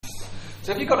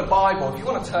So if you've got a Bible, if you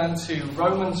want to turn to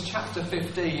Romans chapter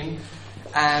 15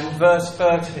 and verse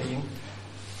 13,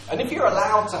 and if you're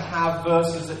allowed to have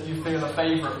verses that you feel are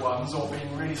favourite ones or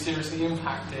been really seriously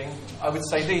impacting, I would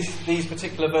say these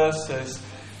particular verses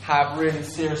have really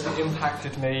seriously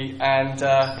impacted me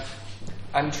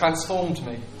and transformed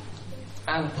me.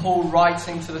 And Paul,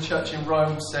 writing to the church in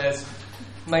Rome, says,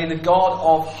 "May the God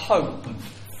of hope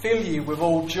fill you with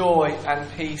all joy and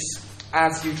peace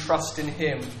as you trust in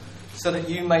him, so that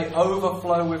you may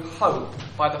overflow with hope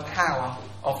by the power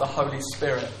of the Holy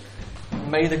Spirit.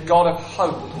 May the God of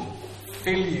hope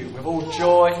fill you with all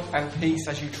joy and peace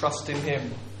as you trust in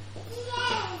him."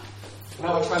 In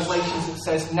other translations it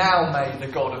says, "Now may the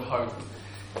God of hope."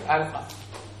 And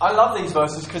I love these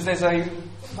verses because there's a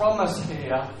promise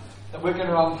here that we're going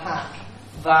to unpack,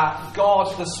 that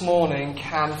God this morning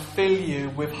can fill you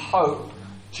with hope,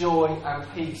 joy and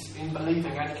peace in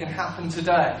believing, and it can happen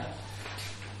today.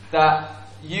 That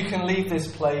you can leave this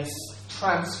place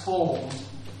transformed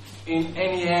in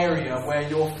any area where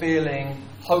you're feeling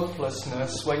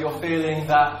hopelessness, where you're feeling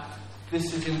that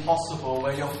this is impossible,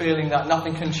 where you're feeling that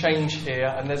nothing can change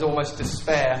here and there's almost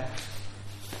despair.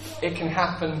 It can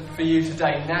happen for you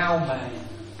today. Now may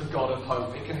the God of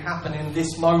hope. It can happen in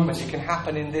this moment. It can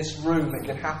happen in this room. It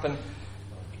can happen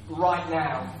right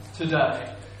now,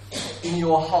 today. In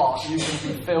your heart, you can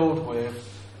be filled with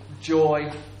joy,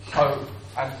 hope,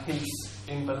 and peace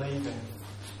in believing.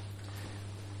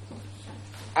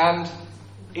 And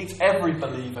it's every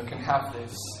believer can have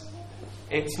this.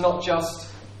 It's not just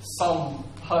some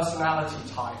personality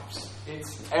types.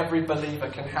 It's every believer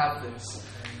can have this.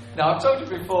 Now, I've told you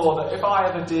before that if I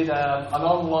ever did an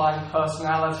online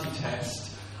personality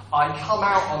test, I come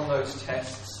out on those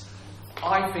tests,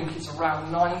 I think it's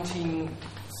around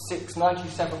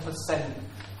 97%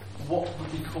 what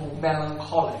would be called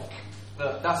melancholic.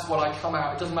 That's what I come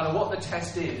out. It doesn't matter what the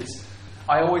test is,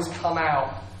 I always come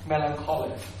out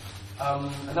melancholic.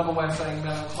 Another way of saying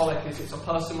melancholic is it's a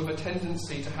person with a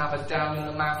tendency to have a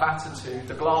down-in-the-mouth attitude.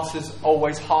 The glass is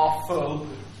always half full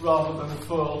rather than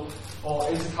full, or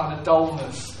it's a kind of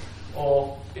dullness,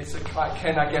 or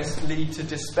can lead to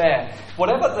despair.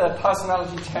 Whatever the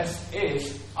personality test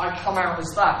is, I come out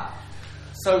as that.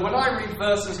 So when I read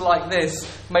verses like this,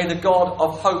 "May the God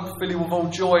of hope fill you with all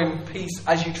joy and peace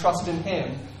as you trust in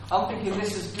him," I'm thinking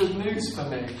this is good news for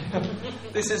me.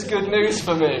 This is good news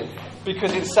for me.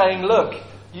 Because it's saying, look,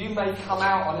 you may come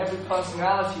out on every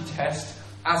personality test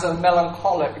as a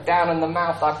melancholic, down in the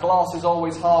mouth, that glass is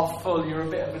always half full, you're a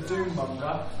bit of a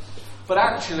doom-monger. But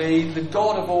actually, the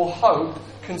God of all hope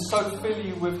can so fill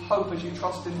you with hope as you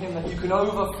trust in him that you can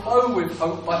overflow with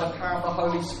hope by the power of the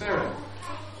Holy Spirit.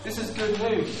 This is good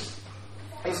news.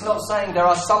 It's not saying there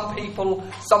are some people,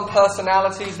 some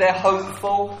personalities, they're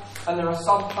hopeful, and there are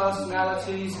some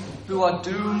personalities who are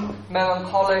doom,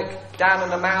 melancholic, down in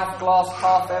the mouth, glass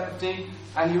half empty,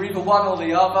 and you're either one or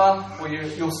the other, or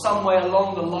you're somewhere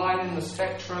along the line in the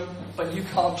spectrum, but you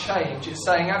can't change. It's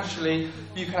saying actually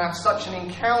you can have such an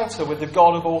encounter with the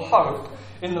God of all hope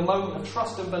in the moment of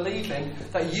trust and believing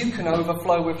that you can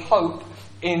overflow with hope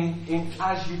in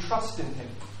as you trust in him.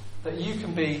 That you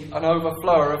can be an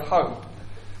overflower of hope.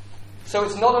 So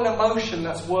it's not an emotion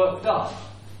that's worked up.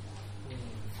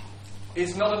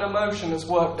 It's not an emotion that's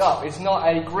worked up. It's not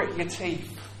a grit your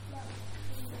teeth.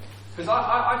 Because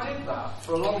I did that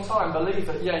for a long time, believe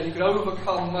that, you can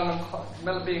overcome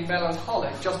being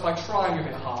melancholic just by trying a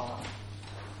bit harder.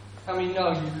 I mean, no,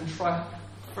 you can try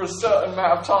for a certain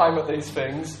amount of time at these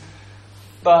things,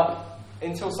 but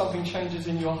until something changes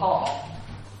in your heart,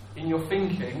 in your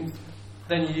thinking,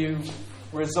 then you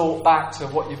resort back to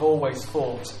what you've always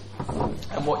thought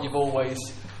and what you've always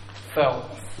felt.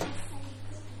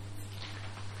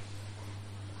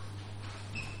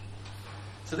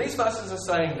 So these verses are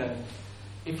saying then,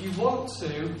 if you want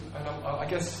to, and I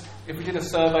guess if we did a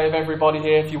survey of everybody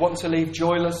here, if you want to leave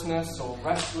joylessness or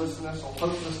restlessness or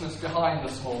hopelessness behind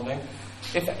this morning,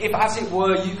 if as it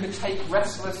were you could take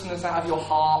restlessness out of your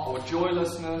heart, or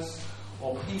joylessness,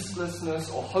 or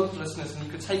peacelessness, or hopelessness, and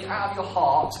you could take it out of your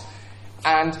heart,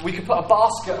 and we could put a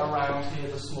basket around here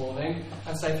this morning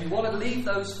and say, if you want to leave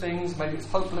those things, maybe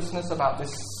it's hopelessness about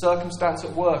this circumstance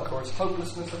at work, or it's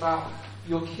hopelessness about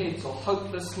your kids, or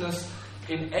hopelessness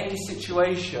in any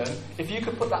situation, if you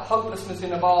could put that hopelessness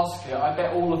in a basket, I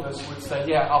bet all of us would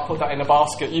say, I'll put that in a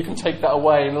basket, you can take that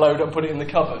away and load it and put it in the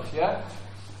cupboard, yeah?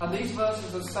 And these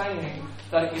verses are saying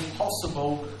that it is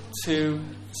possible to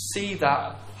see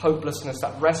that hopelessness,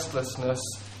 that restlessness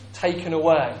taken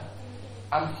away.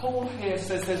 And Paul here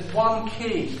says there's one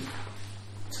key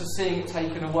to seeing it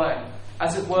taken away.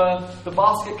 As it were, the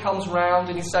basket comes round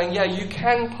and he's saying, you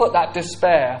can put that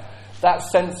despair, that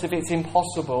sense of it's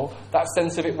impossible, that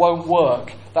sense of it won't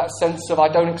work, that sense of I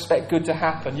don't expect good to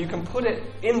happen. You can put it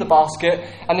in the basket,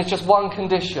 and it's just one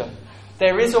condition.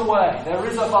 There is a way, there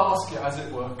is a basket, as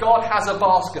it were. God has a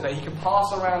basket that he can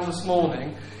pass around this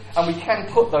morning, and we can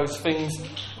put those things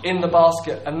in the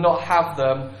basket and not have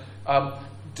them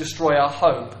destroy our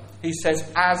hope. He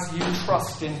says, as you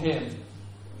trust in him,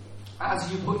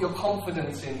 as you put your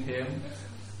confidence in him,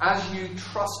 as you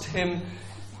trust him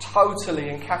totally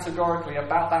and categorically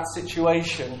about that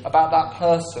situation, about that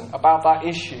person, about that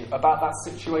issue, about that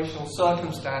situational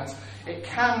circumstance, it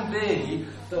can be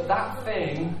that that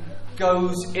thing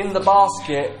goes in the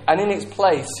basket, and in its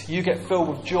place you get filled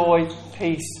with joy,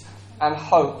 peace and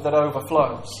hope that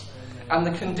overflows. And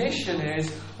the condition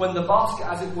is, when the basket,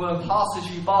 as it were, passes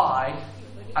you by,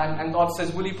 and God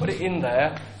says, will you put it in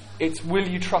there? It's, will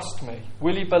you trust me?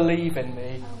 Will you believe in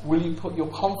me? Will you put your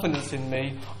confidence in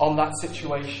me on that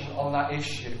situation, on that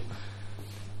issue?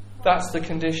 That's the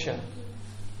condition.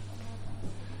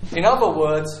 In other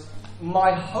words,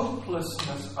 my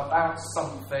hopelessness about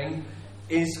something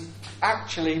is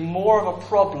actually more of a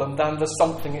problem than the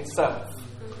something itself.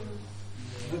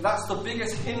 That's the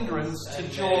biggest hindrance to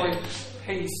joy,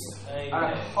 peace,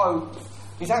 and hope.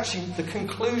 Is actually the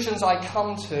conclusions I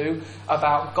come to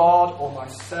about God or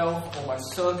myself or my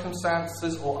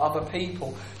circumstances or other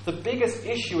people. The biggest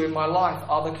issue in my life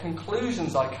are the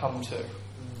conclusions I come to.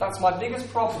 That's my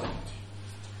biggest problem.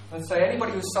 And so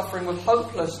anybody who's suffering with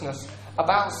hopelessness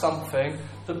about something,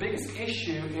 the biggest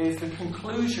issue is the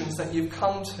conclusions that you've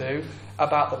come to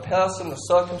about the person, the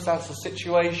circumstance, the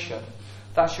situation.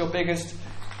 That's your biggest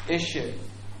issue.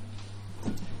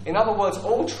 In other words,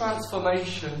 all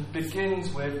transformation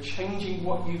begins with changing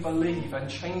what you believe and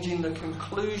changing the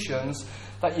conclusions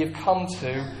that you've come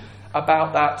to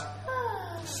about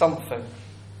that something.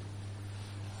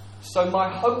 So my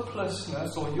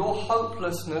hopelessness or your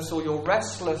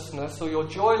restlessness or your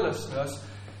joylessness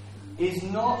is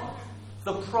not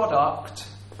the product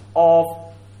of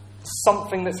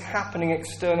something that's happening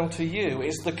external to you.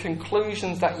 It's the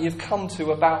conclusions that you've come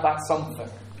to about that something.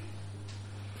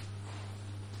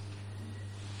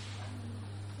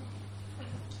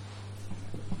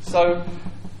 So,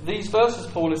 these verses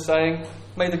Paul is saying,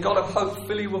 may the God of hope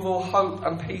fill you with all hope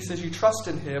and peace as you trust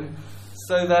in him,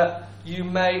 so that you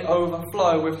may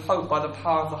overflow with hope by the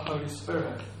power of the Holy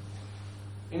Spirit.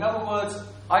 In other words,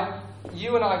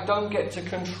 you and I don't get to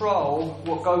control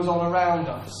what goes on around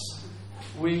us.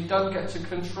 We don't get to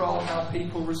control how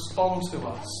people respond to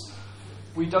us.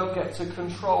 We don't get to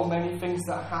control many things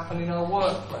that happen in our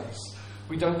workplace.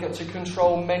 We don't get to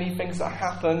control many things that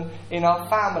happen in our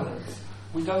families.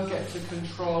 We don't get to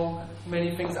control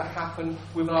many things that happen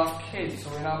with our kids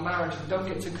or in our marriage. We don't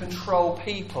get to control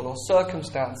people or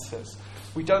circumstances.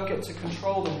 We don't get to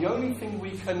control them. The only thing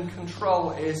we can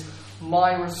control is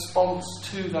my response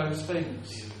to those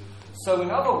things. So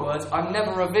in other words, I'm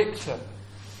never a victim.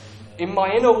 In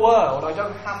my inner world, I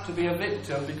don't have to be a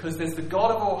victim, because there's the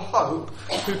God of all hope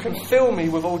who can fill me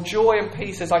with all joy and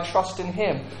peace as I trust in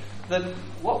him. That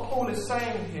what Paul is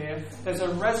saying here, there's a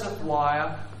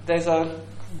reservoir, there's a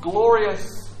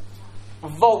glorious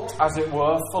vault, as it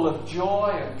were, full of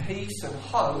joy and peace and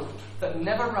hope that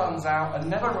never runs out and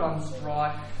never runs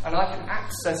dry, and I can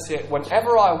access it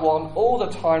whenever I want, all the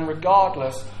time,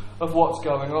 regardless of what's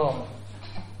going on.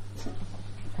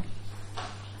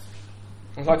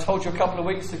 As I told you a couple of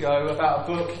weeks ago about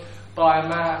a book by a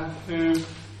man who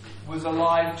was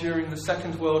alive during the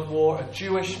Second World War, a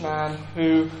Jewish man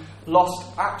who lost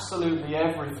absolutely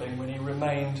everything when he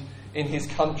remained in his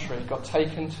country. Got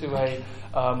taken to a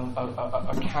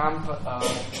camp,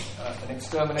 an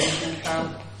extermination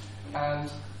camp, and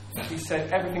he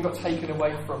said everything got taken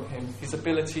away from him. His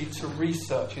ability to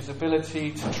research, his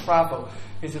ability to travel,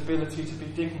 his ability to be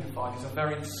dignified. He's a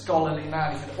very scholarly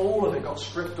man. He said all of it got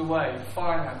stripped away.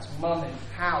 Finance, money,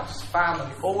 house,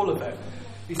 family, all of it.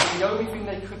 He said the only thing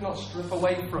they could not strip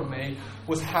away from me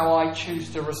was how I choose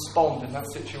to respond in that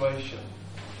situation.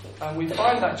 And we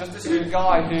find that just this is a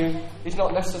guy who is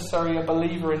not necessarily a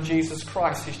believer in Jesus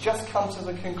Christ. He's just come to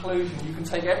the conclusion, you can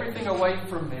take everything away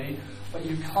from me, but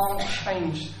you can't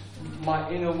change my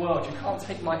inner world. You can't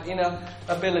take my inner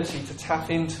ability to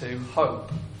tap into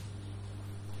hope.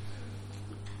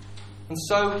 And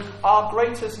so our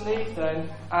greatest need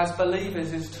then as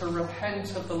believers is to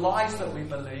repent of the lies that we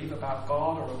believe about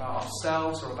God or about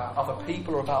ourselves or about other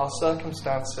people or about our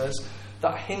circumstances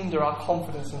that hinder our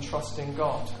confidence and trust in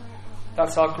God.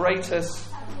 That's our greatest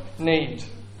need.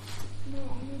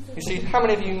 You see, how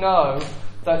many of you know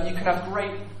that you can have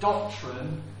great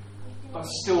doctrine but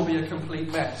still be a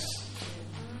complete mess?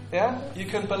 Yeah? You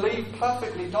can believe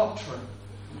perfectly doctrine,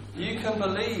 You can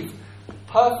believe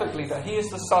perfectly that He is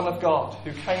the Son of God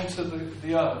who came to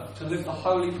the earth to live the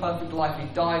holy, perfect life. He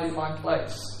died in my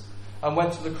place and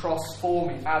went to the cross for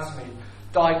me, as me,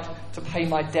 died to pay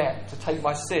my debt, to take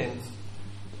my sin.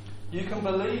 You can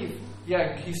believe,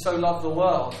 He so loved the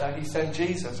world that He sent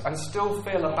Jesus, and still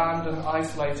feel abandoned,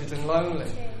 isolated and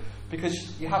lonely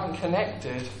because you haven't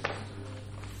connected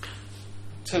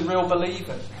to real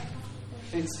believers.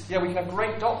 We can have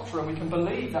great doctrine, we can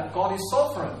believe that God is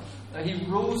sovereign, that He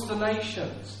rules the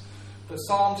nations, that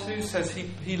Psalm 2 says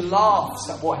he laughs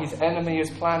at what His enemy is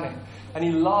planning, and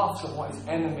He laughs at what His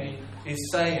enemy is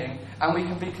saying, and we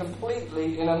can be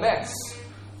completely in a mess,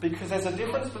 because there's a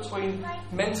difference between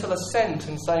mental assent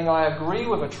and saying I agree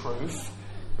with a truth,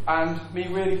 and me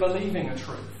really believing a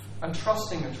truth and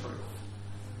trusting a truth.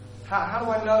 How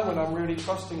do I know when I'm really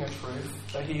trusting a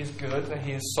truth, that He is good, that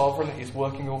He is sovereign, that He's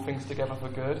working all things together for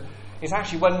good? It's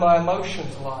actually when my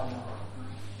emotions line up.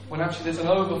 When actually there's an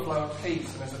overflow of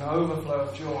peace, and there's an overflow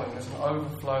of joy, and there's an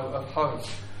overflow of hope.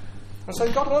 And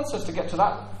so God wants us to get to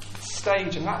that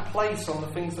stage and that place on the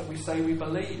things that we say we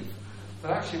believe.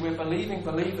 That actually we're believing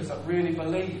believers that really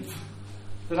believe.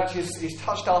 That actually He's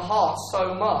touched our hearts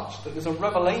so much, that there's a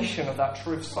revelation of that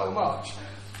truth so much,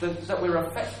 that we're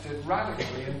affected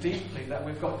radically and deeply, that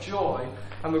we've got joy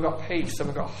and we've got peace and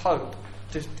we've got hope,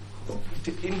 just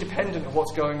independent of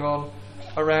what's going on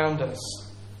around us.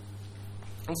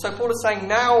 And so Paul is saying,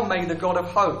 now may the God of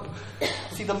hope.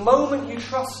 See, the moment you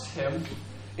trust Him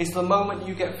is the moment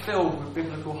you get filled with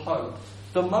biblical hope.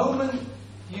 The moment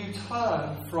you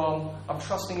turn from, I'm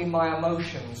trusting in my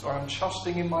emotions, or I'm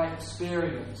trusting in my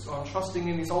experience, or I'm trusting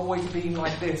in it's always been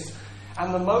like this,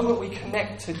 and the moment we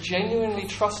connect to genuinely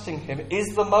trusting Him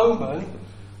is the moment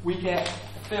we get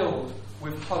filled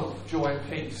with hope, joy and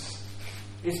peace.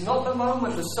 It's not the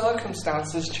moment the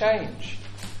circumstances change.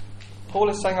 Paul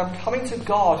is saying, I'm coming to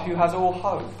God who has all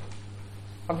hope.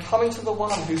 I'm coming to the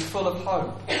one who's full of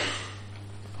hope.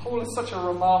 Paul is such a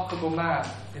remarkable man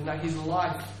in that his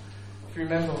life, if you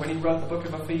remember when he wrote the book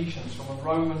of Ephesians from a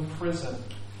Roman prison,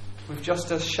 with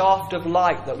just a shaft of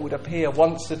light that would appear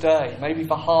once a day, maybe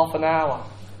for half an hour.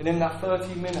 And in that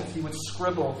 30 minutes he would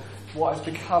scribble what has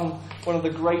become one of the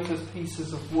greatest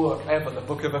pieces of work ever, the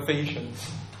book of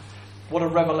Ephesians. What a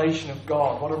revelation of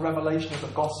God, what a revelation of the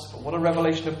gospel, what a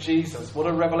revelation of Jesus, what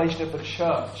a revelation of the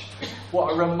church,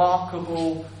 what a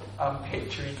remarkable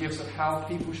picture he gives of how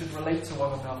people should relate to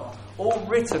one another. All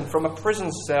written from a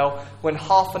prison cell when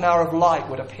half an hour of light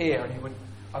would appear and he would,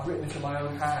 I've written it in my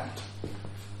own hand.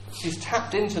 He's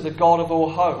tapped into the God of all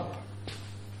hope.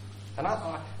 And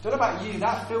I don't know about you,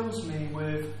 that fills me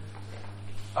with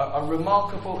a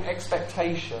remarkable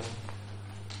expectation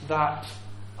that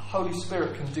the Holy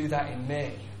Spirit can do that in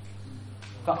me.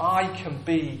 That I can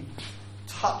be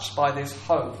touched by this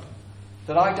hope.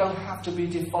 That I don't have to be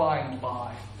defined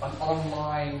by an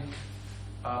online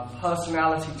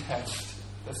personality test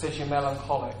that says you're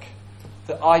melancholic.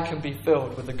 That I can be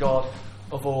filled with the God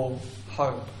of all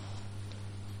hope.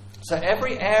 So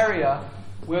every area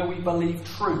where we believe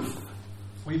truth,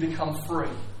 we become free.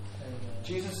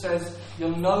 Jesus says,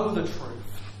 you'll know the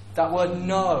truth. That word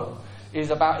know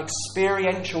is about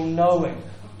experiential knowing.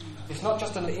 It's not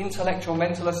just an intellectual,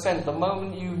 mental assent. The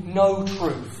moment you know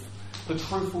truth, the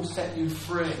truth will set you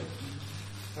free.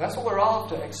 And that's what we're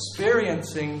after,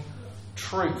 experiencing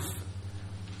truth.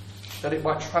 That it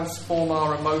might transform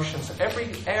our emotions.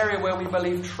 Every area where we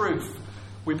believe truth,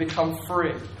 we become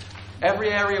free.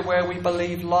 Every area where we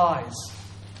believe lies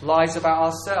about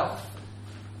ourselves.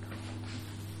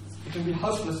 We can be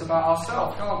hopeless about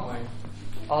ourselves, can't we?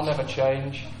 I'll never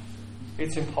change.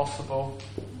 It's impossible.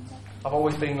 I've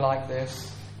always been like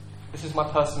this. This is my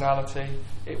personality.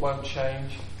 It won't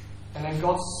change. And then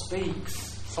God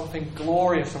speaks something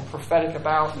glorious and prophetic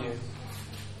about you.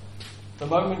 The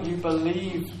moment you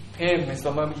believe Him is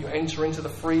the moment you enter into the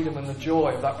freedom and the joy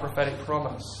of that prophetic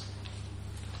promise.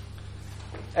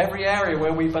 Every area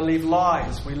where we believe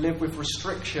lies, we live with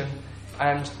restriction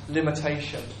and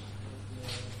limitation.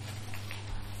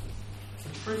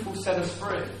 The truth will set us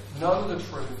free. Know the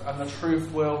truth, and the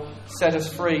truth will set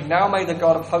us free. Now may the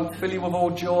God of hope fill you with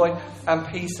all joy and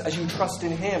peace as you trust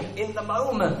in Him. In the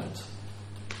moment.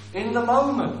 In the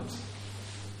moment.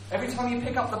 Every time you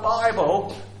pick up the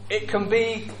Bible, it can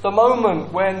be the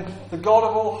moment when the God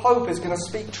of all hope is going to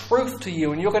speak truth to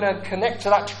you, and you're going to connect to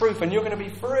that truth, and you're going to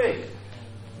be free.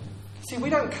 See,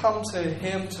 we don't come to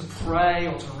Him to pray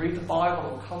or to read the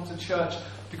Bible or come to church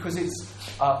because it's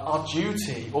our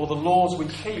duty or the laws we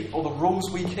keep or the rules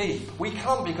we keep. We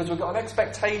come because we've got an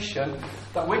expectation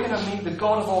that we're going to meet the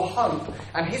God of all hope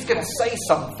and He's going to say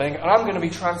something and I'm going to be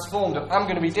transformed and I'm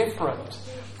going to be different.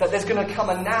 That there's going to come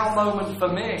a now moment for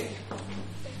me.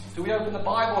 Do we open the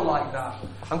Bible like that?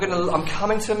 I'm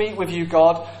coming to meet with you,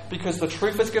 God, because the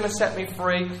truth is going to set me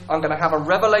free. I'm going to have a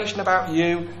revelation about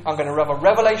you. I'm going to have a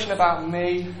revelation about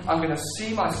me. I'm going to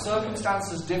see my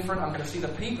circumstances different. I'm going to see the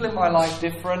people in my life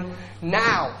different.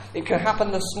 Now, it can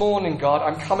happen this morning, God.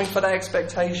 I'm coming for that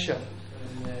expectation.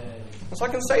 And so I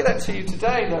can say that to you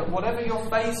today, that whatever you're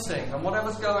facing and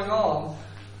whatever's going on,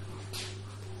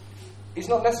 it's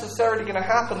not necessarily going to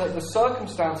happen that the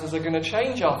circumstances are going to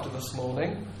change after this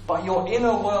morning, but your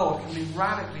inner world can be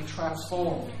radically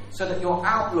transformed so that your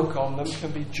outlook on them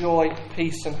can be joy,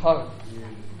 peace and hope.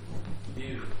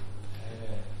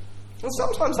 And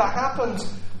sometimes that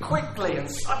happens quickly and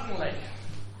suddenly.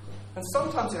 And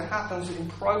sometimes it happens in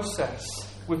process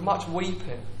with much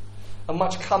weeping and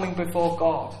much coming before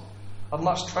God and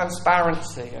much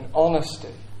transparency and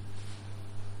honesty.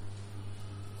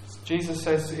 Jesus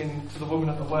says to the woman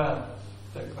at the well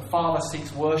that the Father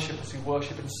seeks worshippers who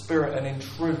worship in spirit and in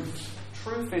truth.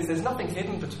 Truth is, there's nothing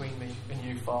hidden between me and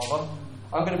you, Father.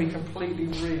 I'm going to be completely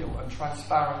real and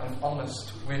transparent and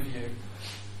honest with you.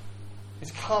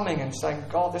 It's coming and saying,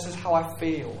 God, this is how I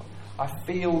feel. I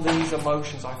feel these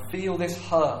emotions. I feel this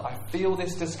hurt. I feel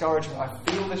this discouragement. I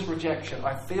feel this rejection.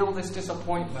 I feel this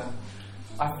disappointment.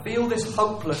 I feel this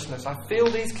hopelessness. I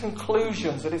feel these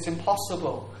conclusions that it's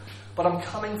impossible. But I'm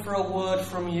coming for a word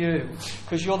from you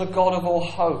because you're the God of all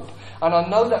hope. And I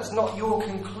know that's not your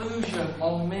conclusion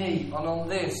on me and on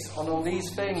this and on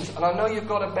these things. And I know you've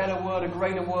got a better word, a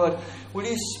greater word. Will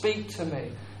you speak to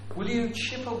me? Will you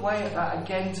chip away at that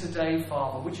again today,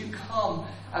 Father? Would you come,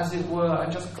 as it were, and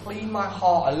just clean my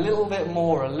heart a little bit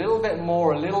more, a little bit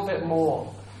more, a little bit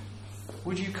more?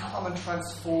 Would you come and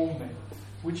transform me?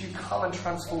 Would you come and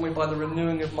transform me by the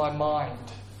renewing of my mind?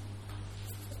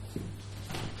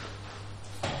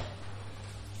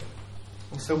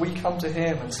 And so we come to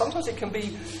him, and sometimes it can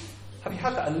be, have you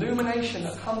had that illumination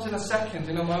that comes in a second,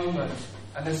 in a moment?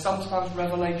 And there's sometimes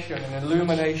revelation and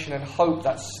illumination and hope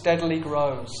that steadily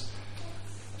grows.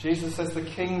 Jesus says the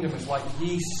kingdom is like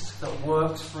yeast that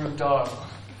works through dough.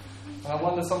 And I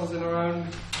wonder sometimes in our own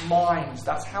minds,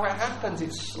 that's how it happens.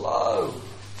 It's slow.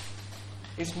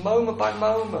 It's moment by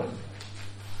moment.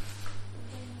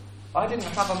 I didn't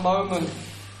have a moment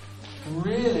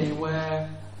really where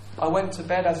I went to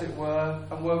bed, as it were,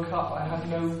 and woke up. I had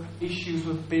no issues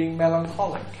with being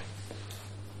melancholic.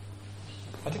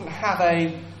 I didn't have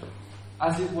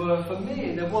as it were, for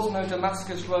me, there was no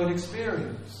Damascus Road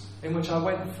experience in which I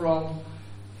went from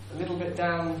a little bit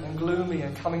down and gloomy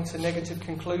and coming to negative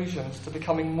conclusions to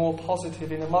becoming more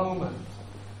positive in a moment.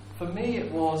 For me,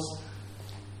 it was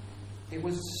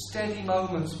steady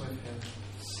moments with him.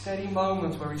 Steady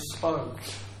moments where he spoke.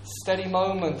 Steady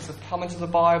moments of coming to the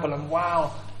Bible and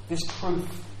wow, this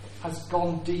truth has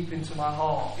gone deep into my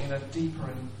heart in a deeper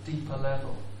and deeper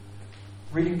level.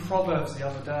 Reading Proverbs the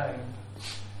other day,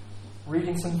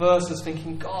 reading some verses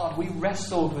thinking, God, we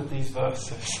wrestled with these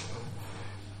verses.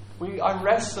 I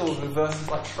wrestled with verses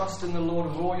like trust in the Lord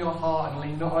with all your heart and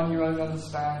lean not on your own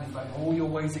understanding, but in all your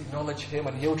ways acknowledge him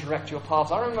and he'll direct your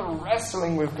paths. I remember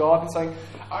wrestling with God and saying,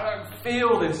 I don't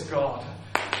feel this, God.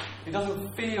 It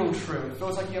doesn't feel true. It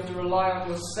feels like you have to rely on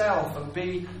yourself and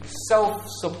be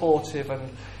self-supportive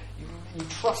and you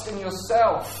trust in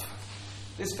yourself.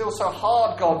 This feels so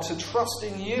hard, God, to trust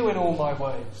in you in all my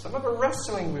ways. I remember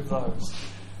wrestling with those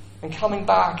and coming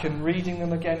back and reading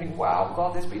them again. Thinking, wow,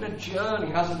 God, there's been a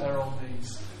journey, hasn't there, on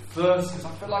these verses.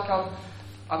 I feel like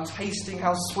I'm tasting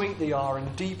how sweet they are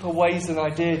in deeper ways than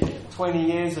I did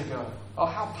 20 years ago. Oh,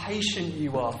 how patient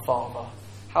you are, Father.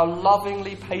 How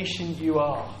lovingly patient you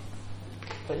are.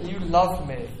 That you love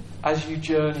me as you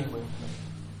journey with me.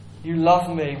 You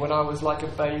love me when I was like a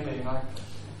baby and I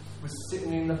was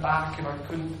sitting in the back and I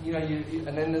couldn't,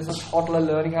 and then there's a toddler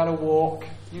learning how to walk.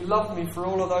 You love me for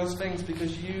all of those things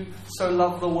because you so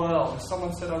love the world. As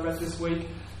someone said, I read this week,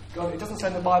 God, it doesn't say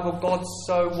in the Bible, God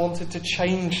so wanted to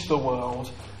change the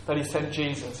world that he sent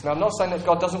Jesus. Now, I'm not saying that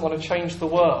God doesn't want to change the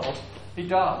world. He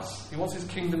does. He wants his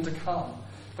kingdom to come.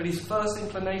 But his first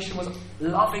inclination was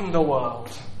loving the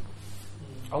world.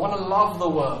 I want to love the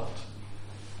world.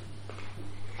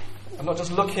 I'm not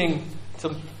just looking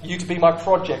to you to be my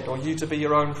project or you to be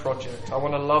your own project. I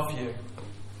want to love you.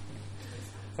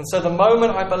 And so the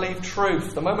moment I believe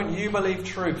truth, the moment you believe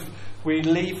truth, we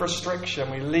leave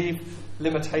restriction, we leave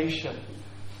limitation.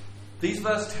 These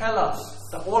verses tell us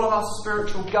that all of our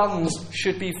spiritual guns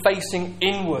should be facing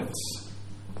inwards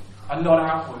and not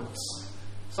outwards.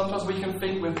 Sometimes we can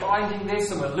think we're binding this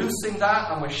and we're loosing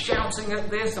that, and we're shouting at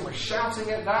this and we're shouting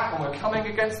at that, and we're coming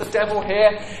against the devil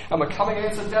here and we're coming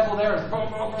against the devil there.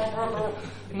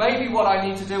 And maybe what I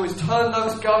need to do is turn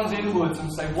those guns inwards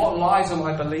and say, what lies am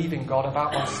I believing, God,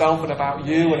 about myself and about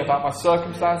you and about my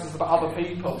circumstances, about other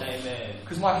people?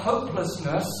 Because my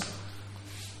hopelessness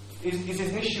is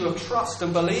an issue of trust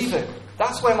and believing.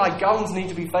 That's where my guns need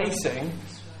to be facing.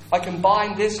 I can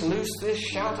bind this, loose this,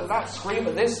 shout at that, scream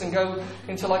at this, and go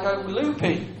until I go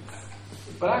loopy.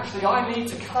 But actually, I need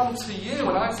to come to you,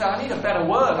 and I say, I need a better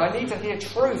word. I need to hear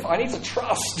truth. I need to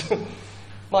trust.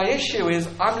 My issue is,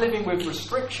 I'm living with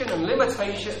restriction and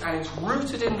limitation, and it's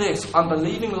rooted in this. I'm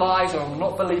believing lies, or I'm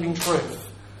not believing truth.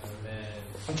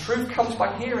 And truth comes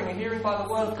by hearing, and hearing by the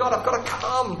word of God. I've got to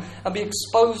come and be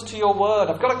exposed to your word.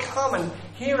 I've got to come and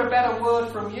hear a better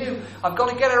word from you. I've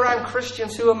got to get around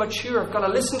Christians who are mature. I've got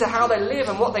to listen to how they live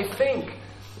and what they think.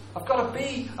 I've got to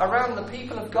be around the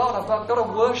people of God. I've got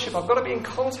to worship. I've got to be in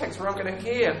context where I'm going to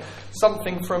hear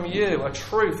something from you, a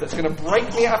truth that's going to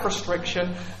break me out of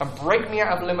restriction and break me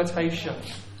out of limitation.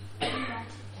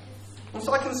 And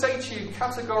so I can say to you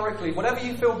categorically, whatever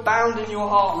you feel bound in your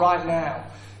heart right now,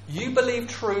 you believe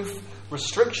truth,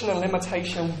 restriction and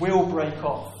limitation will break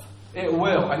off. It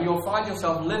will. And you'll find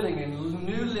yourself living in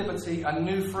new liberty and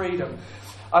new freedom.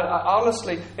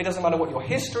 Honestly, it doesn't matter what your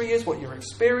history is, what your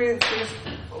experience is,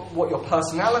 what your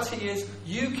personality is.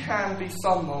 You can be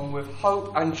someone with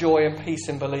hope and joy and peace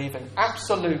in believing.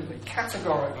 Absolutely.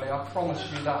 Categorically, I promise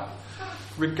you that.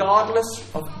 Regardless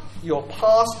of your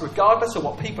past, regardless of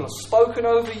what people have spoken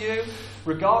over you,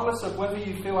 regardless of whether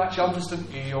you feel, actually, I'm just an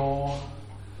Eeyore.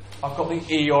 I've got the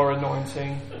Eeyore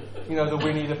anointing. You know, the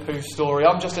Winnie the Pooh story.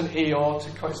 I'm just an Eeyore. To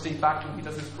quote Steve Backlund, he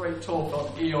does this great talk on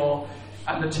Eeyore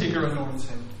and the Tigger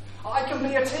anointing. I can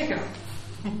be a Tigger.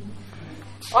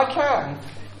 I can.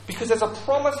 Because there's a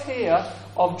promise here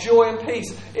of joy and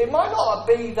peace. It might not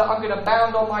be that I'm going to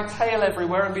bound on my tail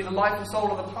everywhere and be the life and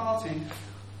soul of the party.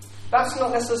 That's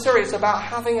not necessary. It's about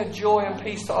having a joy and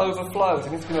peace that overflows.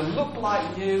 And it's going to look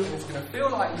like you, and it's going to feel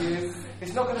like you.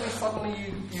 It's not going to be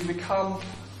suddenly you become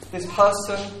this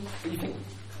person, but you think,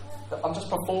 I'm just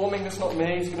performing, that's not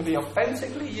me. It's going to be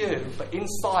authentically you, but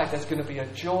inside there's going to be a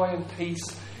joy and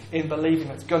peace in believing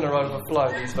that's going to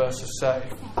overflow, these verses say.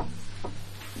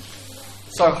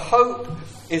 So hope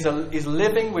is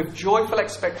living with joyful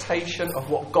expectation of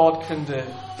what God can do.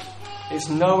 It's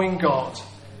knowing God.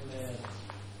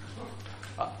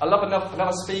 I love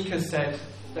another speaker said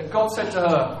that God said to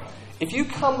her, if you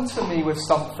come to me with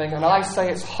something and I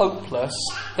say it's hopeless,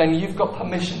 then you've got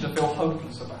permission to feel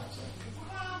hopeless about it.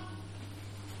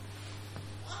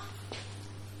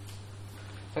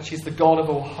 And she's the God of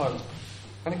all hope.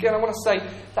 And again, I want to say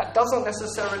that doesn't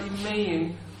necessarily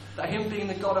mean that him being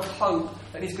the God of hope,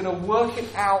 that he's going to work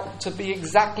it out to be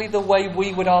exactly the way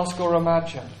we would ask or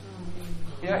imagine.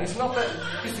 Yeah, it's not that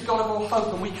he's the God of all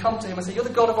hope and we come to him and say, you're the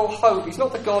God of all hope. He's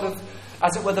not the God of,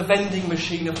 as it were, the vending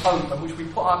machine of hope in which we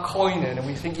put our coin in and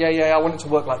we think, yeah, I want it to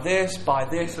work like this, buy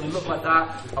this and look like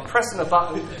that. I'm pressing a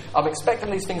button. I'm expecting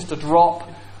these things to drop.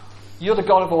 You're the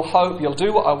God of all hope. You'll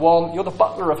do what I want. You're the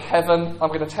butler of heaven. I'm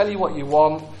going to tell you what you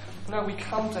want. No, we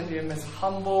come to him as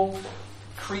humble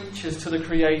creatures to the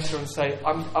Creator and say,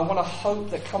 I want a hope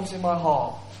that comes in my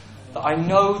heart. That I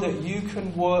know that you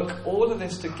can work all of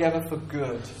this together for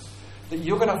good. That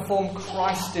you're going to form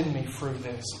Christ in me through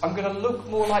this. I'm going to look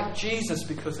more like Jesus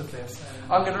because of this.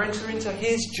 I'm going to enter into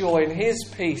his joy and his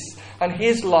peace and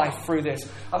his life through this.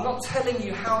 I'm not telling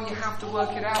you how you have to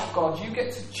work it out, God. You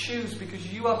get to choose because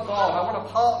you are God. I want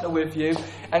to partner with you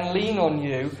and lean on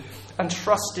you and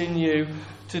trust in you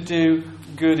to do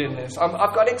good in this.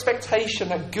 I've got an expectation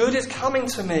that good is coming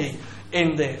to me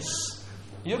in this.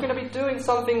 You're going to be doing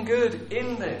something good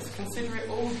in this. Consider it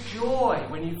all joy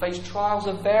when you face trials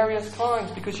of various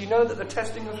kinds, because you know that the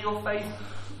testing of your faith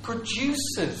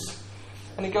produces.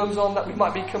 And it goes on that we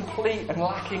might be complete and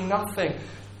lacking nothing.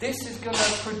 This is going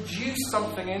to produce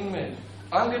something in me.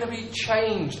 I'm going to be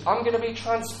changed. I'm going to be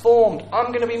transformed. I'm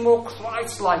going to be more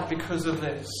Christ-like because of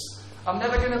this. I'm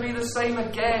never going to be the same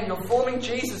again. You're forming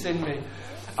Jesus in me.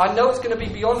 I know it's going to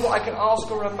be beyond what I can ask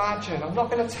or imagine. I'm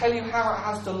not going to tell you how it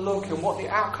has to look and what the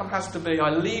outcome has to be. I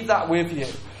leave that with you.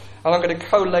 And I'm going to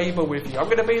co-labour with you. I'm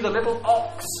going to be the little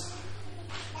ox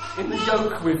in the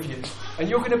yoke with you. And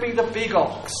you're going to be the big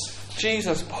ox,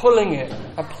 Jesus, pulling it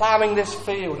and ploughing this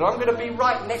field. And I'm going to be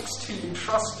right next to you,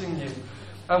 trusting you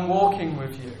and walking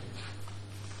with you.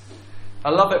 I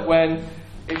love it when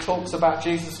it talks about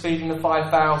Jesus feeding the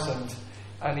 5,000.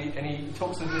 And he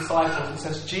talks to the disciples and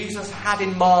says, Jesus had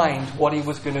in mind what he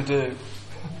was going to do.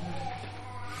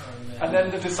 And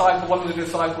then one of the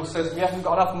disciples says, we haven't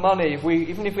got enough money.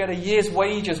 Even if we had a year's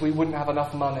wages, we wouldn't have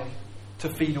enough money to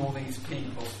feed all these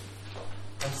people.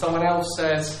 And someone else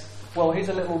says, well, here's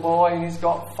a little boy and he's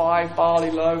got 5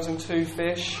 barley loaves and 2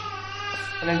 fish.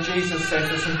 And then Jesus says,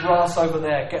 there's some grass over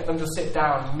there. Get them to sit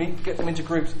down. Get them into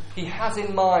groups. He has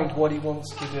in mind what he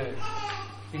wants to do.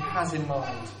 He has in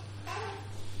mind.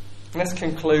 Let's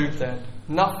conclude then.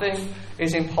 Nothing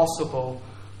is impossible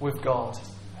with God.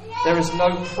 There is no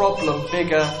problem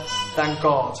bigger than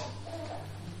God.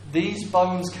 These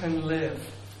bones can live.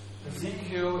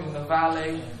 Ezekiel in the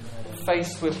valley,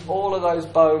 faced with all of those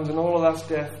bones and all of that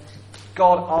death,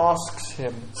 God asks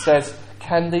him, says,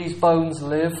 can these bones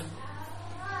live?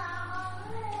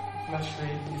 And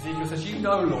actually, Ezekiel says, you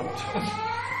know, Lord.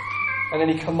 And then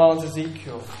he commands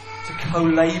Ezekiel to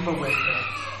co-labour with him.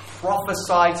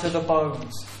 Prophesy to the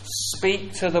bones.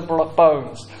 Speak to the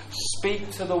bones.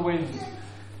 Speak to the wind.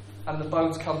 And the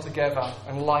bones come together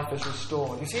and life is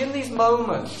restored. You see, in these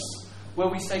moments where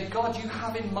we say, God, you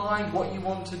have in mind what you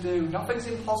want to do. Nothing's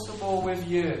impossible with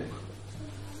you.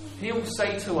 He'll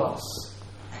say to us,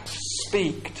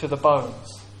 speak to the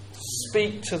bones.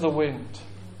 Speak to the wind.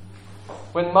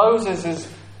 When Moses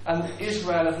and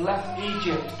Israel have left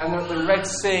Egypt and they're at the Red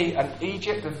Sea, and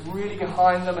Egypt is really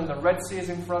behind them and the Red Sea is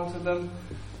in front of them,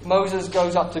 Moses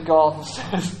goes up to God and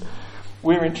says,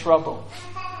 we're in trouble.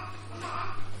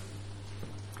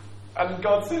 And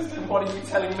God says to him, what are you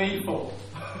telling me for?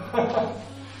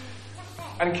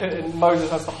 and Moses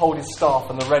has to hold his staff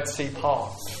and the Red Sea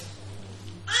parts.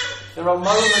 There are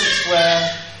moments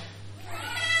where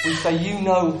we say, you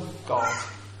know, God,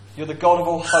 you're the God of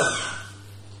all hope.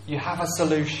 You have a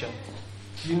solution.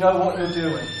 You know what you're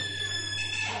doing.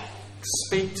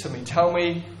 Speak to me. Tell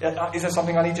me, is there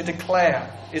something I need to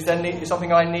declare? Is there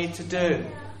something I need to do?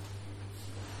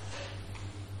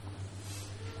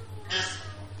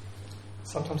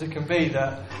 Sometimes it can be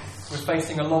that we're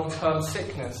facing a long-term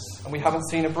sickness and we haven't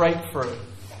seen a breakthrough.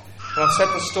 And I've said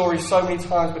the story so many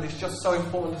times, but it's just so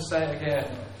important to say it again.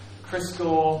 Chris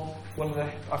Gore, one of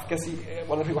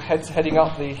the people heading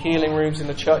up the healing rooms in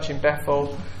the church in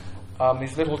Bethel,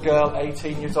 his little girl,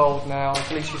 18 years old now, I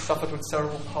believe she suffered with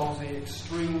cerebral palsy,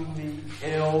 extremely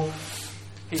ill.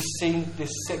 He's seen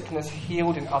this sickness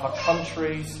healed in other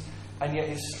countries, and yet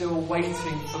is still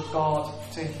waiting for God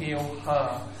to heal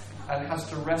her, and has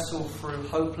to wrestle through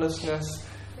hopelessness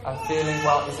and feeling,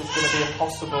 well, is this going to be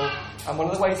impossible? And one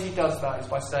of the ways he does that is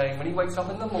by saying, when he wakes up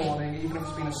in the morning, even if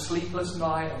it's been a sleepless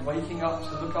night and waking up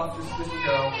to look after this little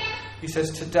girl, he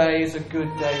says, today is a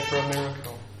good day for a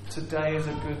miracle. Today is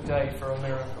a good day for a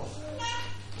miracle.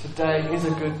 Today is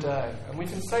a good day. And we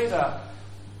can say that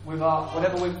with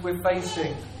whatever we're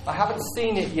facing. I haven't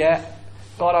seen it yet.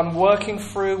 God, I'm working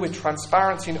through with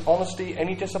transparency and honesty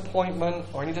any disappointment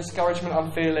or any discouragement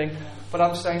I'm feeling. But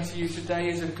I'm saying to you, today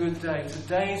is a good day.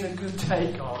 Today is a good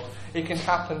day, God. It can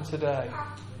happen today.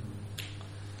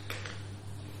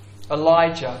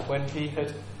 Elijah, when he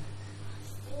had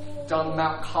done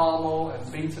Mount Carmel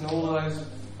and beaten all those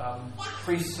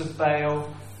priests of Baal,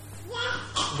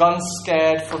 run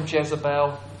scared from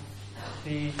Jezebel,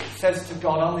 he says to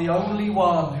God, I'm the only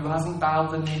one who hasn't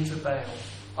bowed the knee to Baal.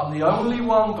 I'm the only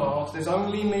one, God. There's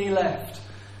only me left.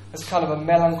 It's kind of a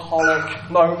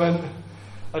melancholic moment,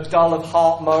 a dull of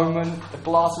heart moment, the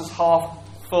glass is half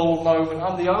full moment.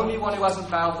 I'm the only one who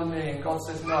hasn't bowed the knee. And God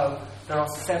says, no, there are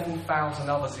 7,000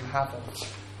 others who haven't.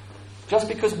 Just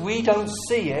because we don't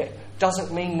see it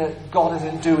doesn't mean that God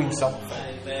isn't doing something.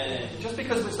 Amen. Just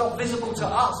because it's not visible to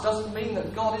us doesn't mean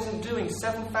that God isn't doing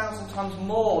 7,000 times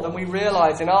more than we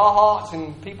realise in our hearts,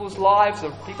 in people's lives,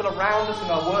 of people around us, in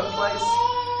our workplace,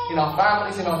 in our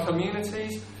families, in our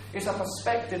communities. It's a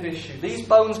perspective issue. These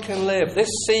bones can live. This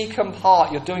sea can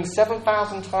part. You're doing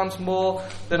 7,000 times more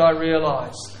than I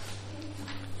realise.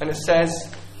 And it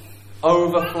says,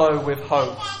 overflow with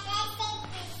hope.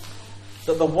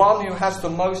 That the one who has the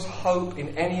most hope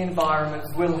in any environment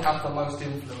will have the most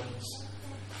influence.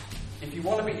 If you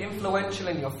want to be influential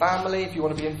in your family, if you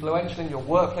want to be influential in your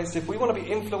workplace, if we want to be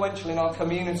influential in our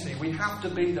community, we have to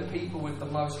be the people with the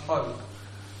most hope.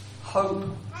 Hope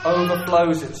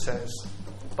overflows, it says,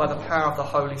 by the power of the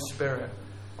Holy Spirit.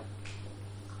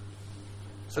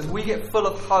 So as we get full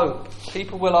of hope,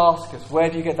 people will ask us, where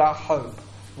do you get that hope?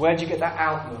 Where do you get that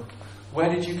outlook? Where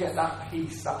did you get that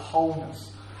peace, that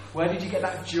wholeness? Where did you get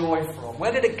that joy from?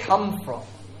 Where did it come from?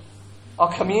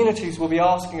 Our communities will be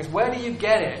asking us, where do you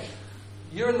get it?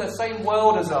 You're in the same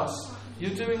world as us.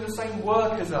 You're doing the same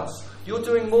work as us. You're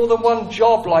doing more than one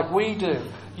job like we do.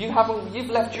 You've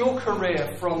left your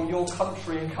career from your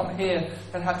country and come here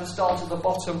and had to start at the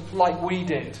bottom like we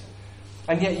did.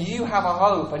 And yet you have a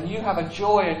hope, and you have a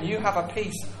joy, and you have a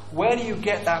peace. Where do you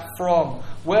get that from?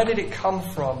 Where did it come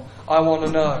from? I want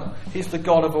to know. He's the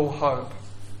God of all hope.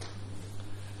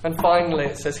 And finally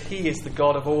it says He is the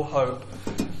God of all hope.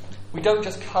 We don't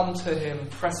just come to Him,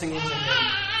 pressing into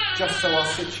Him, just so our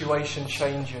situation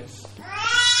changes.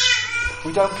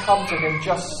 We don't come to Him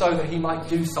just so that He might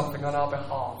do something on our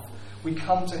behalf. We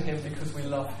come to Him because we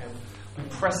love Him. We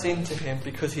press into Him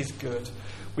because He's good.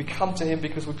 We come to Him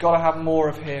because we've got to have more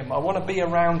of Him. I want to be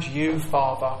around you,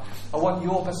 Father. I want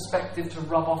your perspective to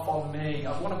rub off on me.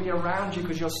 I want to be around you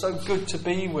because you're so good to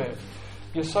be with.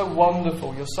 You're so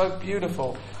wonderful. You're so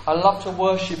beautiful. I love to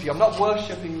worship you. I'm not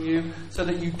worshipping you so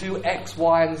that you do X,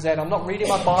 Y, and Z. I'm not reading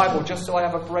my Bible just so I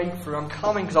have a breakthrough. I'm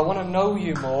coming because I want to know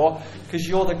you more, because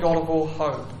you're the God of all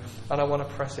hope. And I want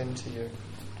to press into you.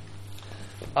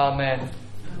 Amen.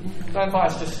 I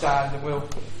invite us to stand and we'll